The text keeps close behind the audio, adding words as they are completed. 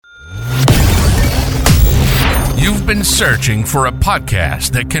been searching for a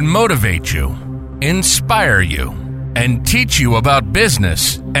podcast that can motivate you, inspire you, and teach you about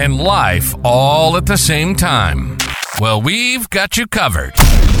business and life all at the same time? Well, we've got you covered.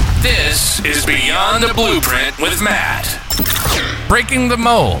 This is Beyond the Blueprint with Matt. Breaking the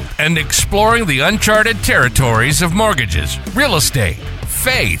mold and exploring the uncharted territories of mortgages, real estate,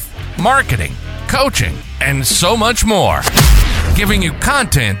 faith, marketing, coaching, and so much more. Giving you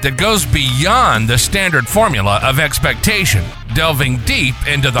content that goes beyond the standard formula of expectation, delving deep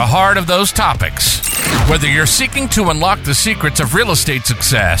into the heart of those topics. Whether you're seeking to unlock the secrets of real estate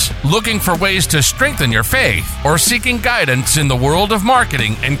success, looking for ways to strengthen your faith, or seeking guidance in the world of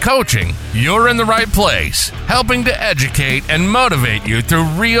marketing and coaching, you're in the right place, helping to educate and motivate you through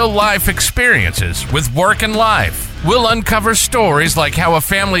real-life experiences with work and life. We'll uncover stories like how a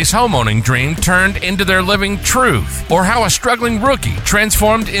family's homeowning dream turned into their living truth, or how a struggling rookie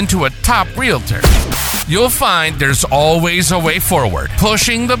transformed into a top realtor. You'll find there's always a way forward,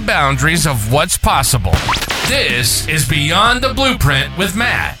 pushing the boundaries of what's possible. This is Beyond the Blueprint with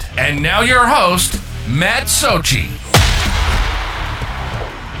Matt. And now your host, Matt Socci.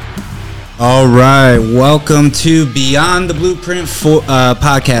 All right, welcome to Beyond the Blueprint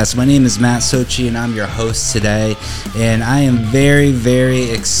podcast. My name is Matt Socci, and I'm your host today. And I am very, very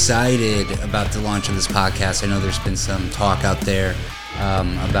excited about the launch of this podcast. I know there's been some talk out there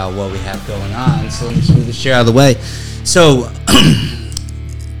about what we have going on, so let me just move the chair out of the way. So,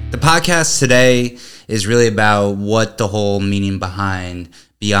 the podcast today is really about what the whole meaning behind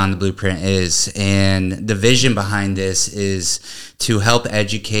Beyond the Blueprint is, and the vision behind this is to help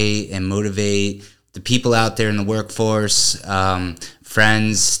educate and motivate the people out there in the workforce,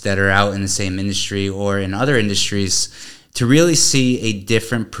 friends that are out in the same industry or in other industries, to really see a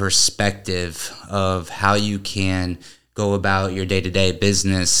different perspective of how you can go about your day-to-day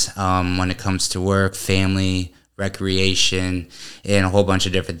business when it comes to work, family, recreation, and a whole bunch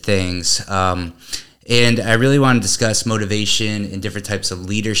of different things. And I really want to discuss motivation and different types of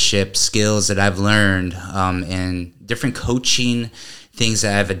leadership skills that I've learned and different coaching things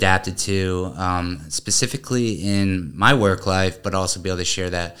that I've adapted to, specifically in my work life, but also be able to share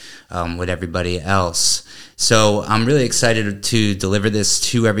that with everybody else. So I'm really excited to deliver this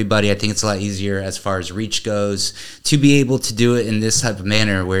to everybody. I think it's a lot easier as far as reach goes to be able to do it in this type of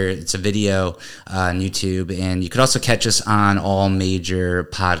manner where it's a video on YouTube. And you could also catch us on all major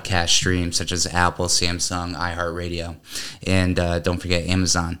podcast streams such as Apple, Samsung, iHeartRadio, and don't forget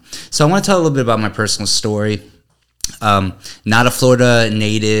Amazon. So I want to tell a little bit about my personal story. Not a Florida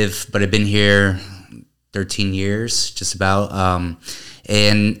native, but I've been here 13 years, just about.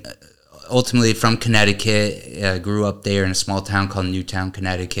 And ultimately from Connecticut, grew up there in a small town called Newtown,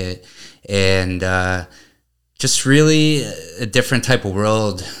 Connecticut, and just really a different type of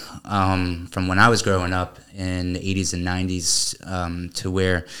world from when I was growing up in the 80s and 90s to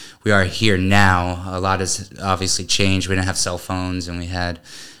where we are here now. A lot has obviously changed. We didn't have cell phones, and we had,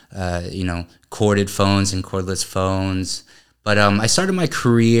 corded phones and cordless phones. But I started my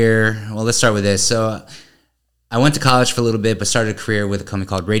career, well, let's start with this. So I went to college for a little bit, but started a career with a company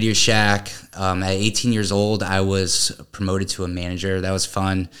called Radio Shack. At 18 years old, I was promoted to a manager. That was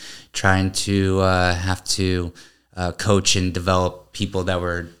fun, trying to have to coach and develop people that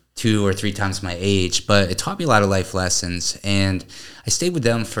were 2 or 3 times my age. But it taught me a lot of life lessons, and I stayed with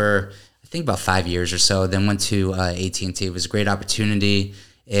them for, I think, about 5 years or so. Then went to AT&T. It was a great opportunity,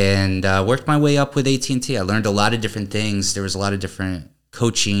 and worked my way up with AT&T. I learned a lot of different things. There was a lot of different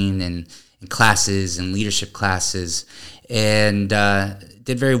coaching and classes and leadership classes, and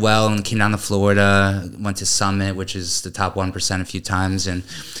did very well, and came down to Florida, went to Summit, which is the top 1% a few times, and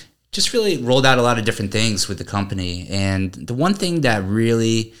just really rolled out a lot of different things with the company. And the one thing that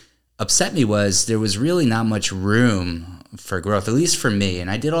really upset me was there was really not much room for growth, at least for me. And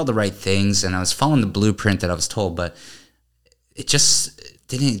I did all the right things, and I was following the blueprint that I was told, but it just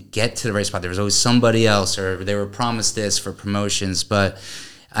didn't get to the right spot. There was always somebody else, or they were promised this for promotions, but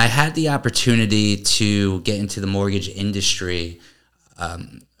I had the opportunity to get into the mortgage industry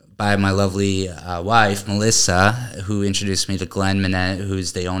by my lovely wife, Melissa, who introduced me to Glenn Minette,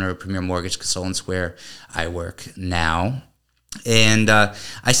 who's the owner of Premier Mortgage Consultants, where I work now. And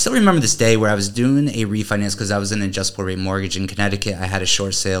I still remember this day where I was doing a refinance because I was in an adjustable rate mortgage in Connecticut. I had a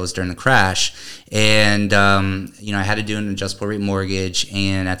short sale. It was during the crash. And, I had to do an adjustable rate mortgage.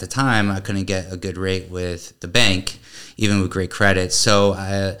 And at the time, I couldn't get a good rate with the bank, even with great credit. So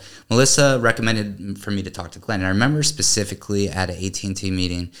Melissa recommended for me to talk to Glenn. And I remember specifically at an AT&T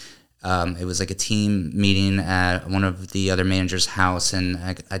meeting, it was like a team meeting at one of the other managers' house, and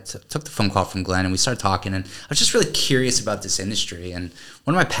I took the phone call from Glenn, and we started talking, and I was just really curious about this industry. And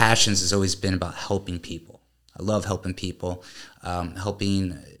one of my passions has always been about helping people. I love helping people,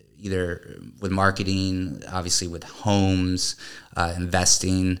 helping either with marketing, obviously with homes,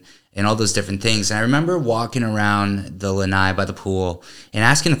 investing, and all those different things. And I remember walking around the lanai by the pool and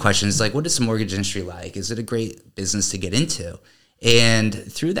asking the questions like, what is the mortgage industry like? Is it a great business to get into? And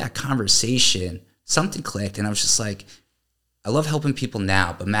through that conversation, something clicked, and I was just like, I love helping people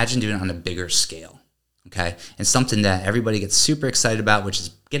now, but imagine doing it on a bigger scale, okay? And something that everybody gets super excited about, which is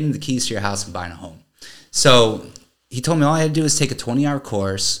getting the keys to your house and buying a home. So he told me all I had to do is take a 20-hour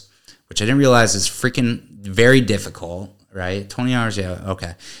course, which I didn't realize is freaking very difficult, right? 20 hours, yeah,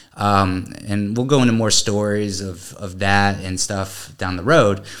 okay. And we'll go into more stories of that and stuff down the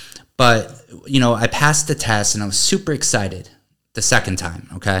road. But, I passed the test, and I was super excited the second time,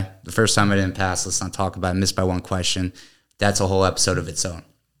 okay? The first time I didn't pass, let's not talk about it. Missed by one question. That's a whole episode of its own.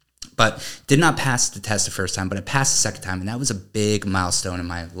 But did not pass the test the first time, but I passed the second time, and that was a big milestone in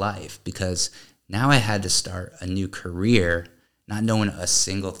my life because now I had to start a new career, not knowing a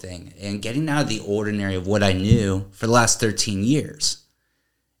single thing, and getting out of the ordinary of what I knew for the last 13 years.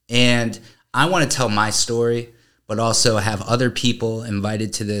 And I want to tell my story, but also have other people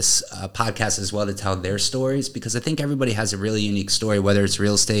invited to this podcast as well to tell their stories, because I think everybody has a really unique story, whether it's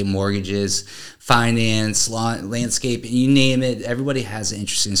real estate, mortgages, finance, landscape, you name it. Everybody has an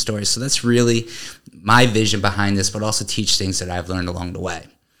interesting story. So that's really my vision behind this, but also teach things that I've learned along the way.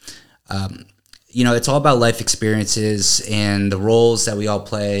 It's all about life experiences and the roles that we all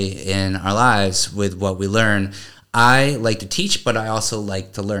play in our lives with what we learn. I like to teach, but I also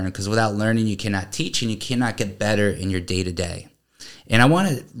like to learn, because without learning, you cannot teach and you cannot get better in your day-to-day. And I want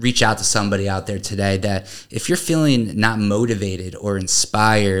to reach out to somebody out there today that if you're feeling not motivated or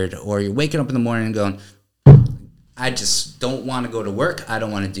inspired, or you're waking up in the morning and going, I just don't want to go to work, I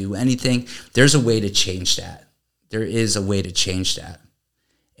don't want to do anything, there's a way to change that. There is a way to change that.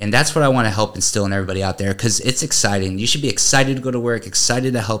 And that's what I want to help instill in everybody out there, because it's exciting. You should be excited to go to work,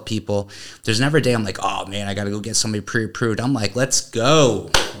 excited to help people. There's never a day I'm like, oh man, I got to go get somebody pre-approved. I'm like, let's go.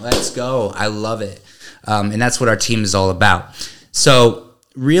 I love it. And that's what our team is all about. So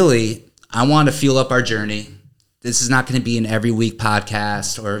really, I want to fuel up our journey. This is not going to be an every week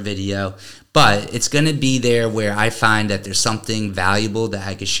podcast or a video, but it's going to be there where I find that there's something valuable that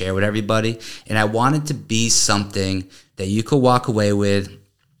I could share with everybody. And I want it to be something that you could walk away with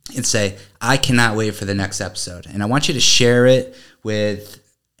and say, I cannot wait for the next episode. And I want you to share it with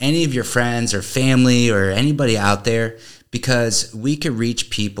any of your friends or family or anybody out there, because we could reach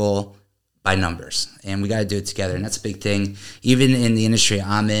people by numbers, and we got to do it together. And that's a big thing. Even in the industry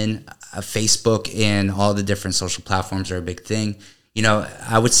I'm in, Facebook and all the different social platforms are a big thing.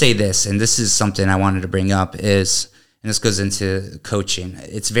 I would say this, and this is something I wanted to bring up, is, and this goes into coaching,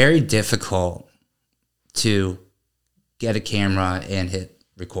 it's very difficult to get a camera and hit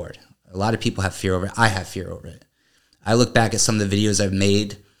record. A lot of people have fear over it. I have fear over it. I look back at some of the videos I've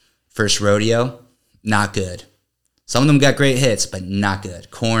made, first rodeo, not good. Some of them got great hits, but not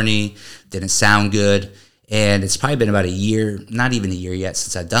good. Corny, didn't sound good. And it's probably been about a year, not even a year yet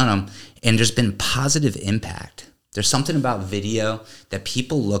since I've done them. And there's been positive impact. There's something about video that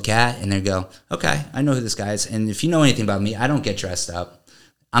people look at and they go, okay, I know who this guy is. And if you know anything about me, I don't get dressed up.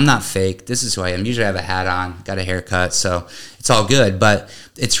 I'm not fake. This is who I am. Usually I have a hat on, got a haircut, so it's all good. But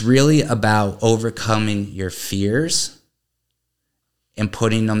it's really about overcoming your fears and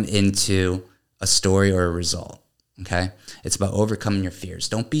putting them into a story or a result, okay? It's about overcoming your fears.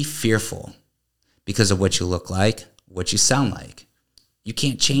 Don't be fearful because of what you look like, what you sound like. You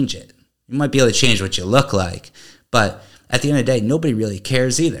can't change it. You might be able to change what you look like, but at the end of the day, nobody really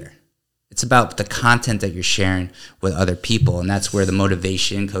cares either. It's about the content that you're sharing with other people, and that's where the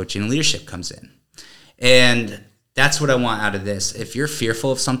motivation, coaching, and leadership comes in. And that's what I want out of this. If you're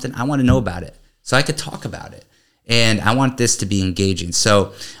fearful of something, I want to know about it so I could talk about it. And I want this to be engaging.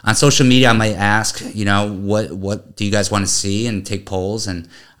 So on social media, I might ask, what do you guys want to see, and take polls. And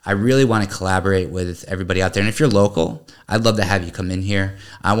I really want to collaborate with everybody out there. And if you're local, I'd love to have you come in here.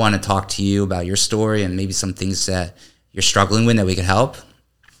 I want to talk to you about your story and maybe some things that you're struggling with that we could help.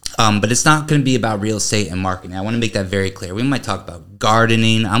 But it's not going to be about real estate and marketing. I want to make that very clear. We might talk about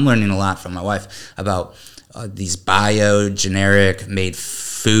gardening. I'm learning a lot from my wife about these generic made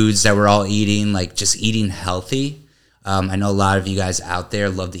foods that we're all eating, like just eating healthy. I know a lot of you guys out there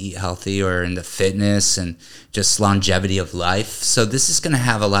love to eat healthy or into fitness and just longevity of life. So this is going to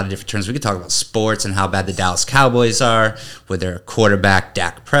have a lot of different terms. We could talk about sports and how bad the Dallas Cowboys are with their quarterback,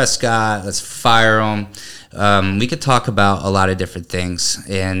 Dak Prescott. Let's fire them. We could talk about a lot of different things.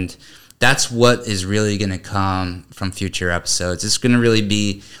 And that's what is really going to come from future episodes. It's going to really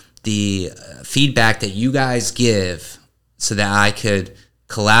be the feedback that you guys give so that I could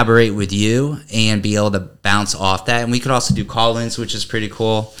collaborate with you and be able to bounce off that. And we could also do call-ins, which is pretty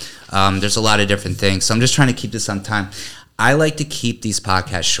cool. There's a lot of different things. So I'm just trying to keep this on time. I like to keep these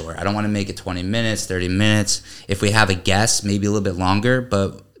podcasts short. I don't want to make it 20 minutes, 30 minutes. If we have a guest, maybe a little bit longer,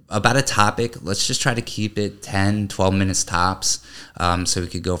 but about a topic, let's just try to keep it 10, 12 minutes tops, so we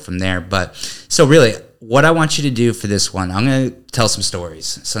could go from there. But so really, what I want you to do for this one, I'm going to tell some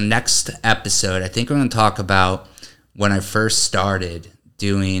stories. So next episode, I think we're going to talk about when I first started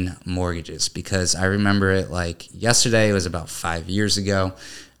doing mortgages, because I remember it like yesterday. It was about 5 years ago.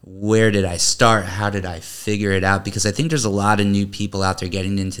 Where did I start? How did I figure it out? Because I think there's a lot of new people out there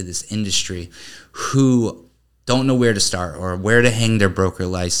getting into this industry who don't know where to start or where to hang their broker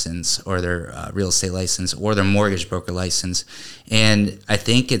license or their real estate license or their mortgage broker license. And I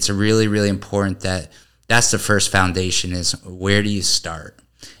think it's really, really important that that's the first foundation, is where do you start?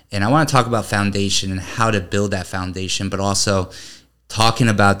 And I want to talk about foundation and how to build that foundation, but also talking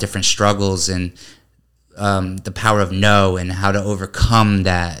about different struggles and the power of no and how to overcome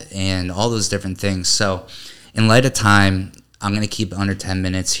that and all those different things. So in light of time, I'm going to keep it under 10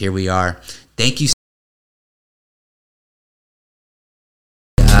 minutes. Here we are. Thank you.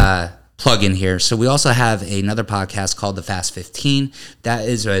 Plug in here. So we also have another podcast called The Fast 15. That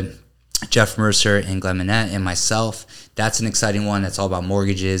is a Jeff Mercer and Glenn Minette and myself. That's an exciting one. That's all about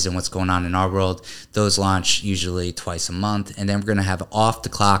mortgages and what's going on in our world. Those launch usually twice a month. And then we're going to have Off the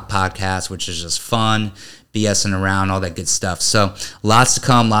Clock podcast, which is just fun, BSing around, all that good stuff. So lots to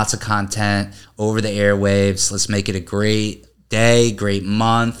come, lots of content over the airwaves. Let's make it a great day, great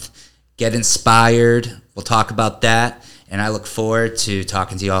month. Get inspired. We'll talk about that. And I look forward to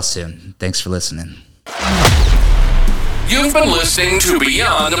talking to you all soon. Thanks for listening. You've been listening to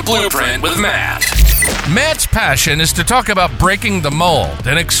Beyond the Blueprint with Matt. Matt's passion is to talk about breaking the mold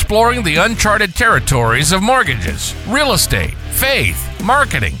and exploring the uncharted territories of mortgages, real estate, faith,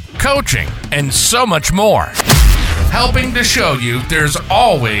 marketing, coaching, and so much more. Helping to show you there's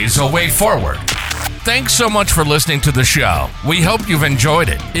always a way forward. Thanks so much for listening to the show. We hope you've enjoyed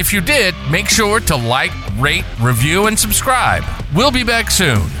it. If you did, make sure to like, rate, review, and subscribe. We'll be back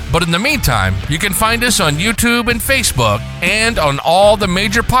soon. But in the meantime, you can find us on YouTube and Facebook and on all the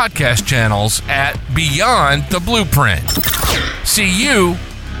major podcast channels at Beyond the Blueprint. See you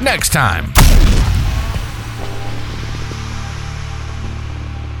next time.